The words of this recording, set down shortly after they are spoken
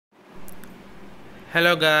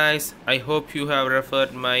Hello guys, I hope you have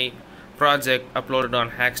referred my project uploaded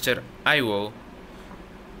on Hackster.io.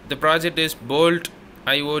 The project is Bolt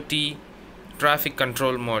IOT traffic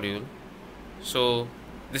control module. So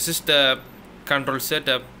this is the control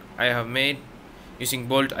setup I have made using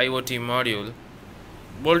Bolt IOT module.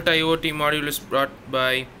 Bolt IOT module is brought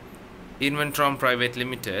by Integromat Private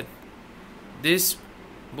Limited. This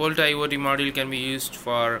Bolt IoT module can be used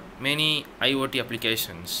for many IoT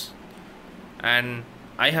applications, and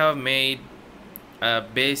I have made a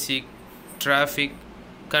basic traffic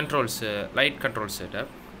light control setup,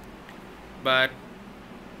 but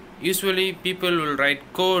usually people will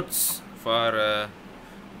write codes for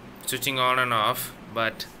switching on and off,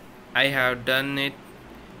 but I have done it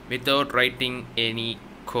without writing any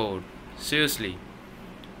code. Seriously,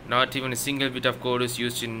 not even a single bit of code is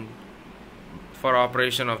used for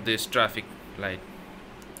operation of this traffic light.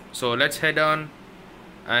 So let's head on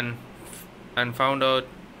and find out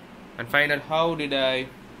how did I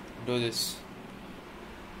do this.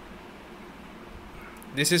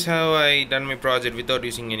 This is how I done my project without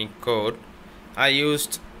using any code. I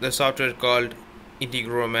used the software called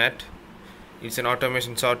Integromat. It's an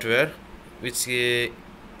automation software with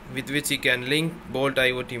which you can link Bolt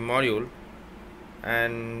IoT module,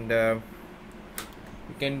 and you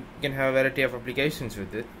can have a variety of applications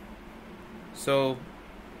with it. So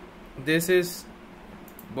this is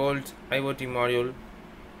Bolt IoT module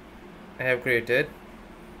I have created.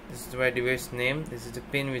 This is my device name, this is the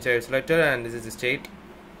pin which I have selected, and this is the state.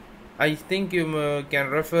 I think you can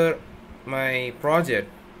refer my project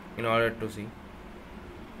in order to see.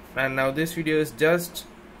 And now this video is just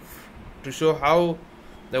to show how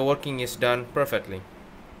the working is done perfectly.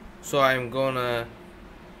 So I'm gonna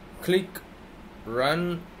click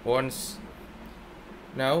run once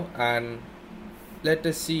now, and let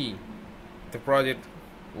us see the project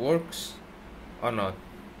works or not.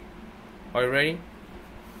 Are you ready?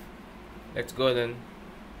 Let's go then.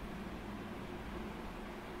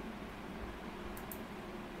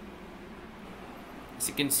 As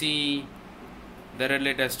you can see, the red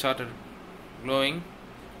light has started glowing.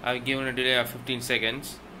 I've given a delay of 15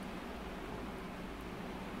 seconds,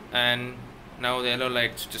 and now the yellow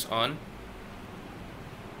light switches on,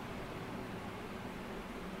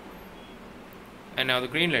 and now the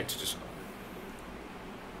green light switches on.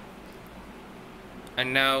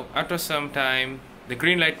 And now after some time the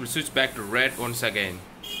green light will switch back to red once again.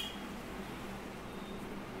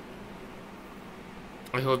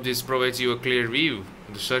 I hope this provides you a clear view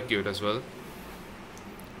of the circuit as well.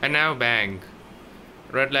 And now bang,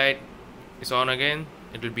 red light is on again.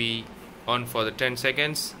 It will be on for the 10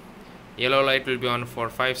 seconds, yellow light will be on for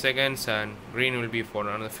 5 seconds, and green will be for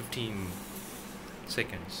another 15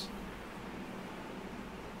 seconds.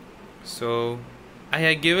 So I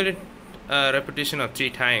have given it a repetition of 3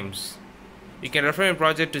 times. You can refer my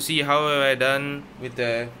project to see how have I done with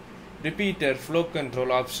the repeater flow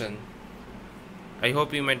control option. I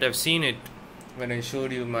hope you might have seen it when I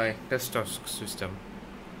showed you my test system.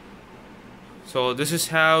 So this is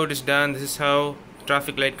how it is done. This is how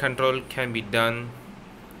traffic light control can be done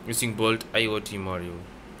using Bolt IoT module.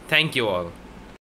 Thank you all.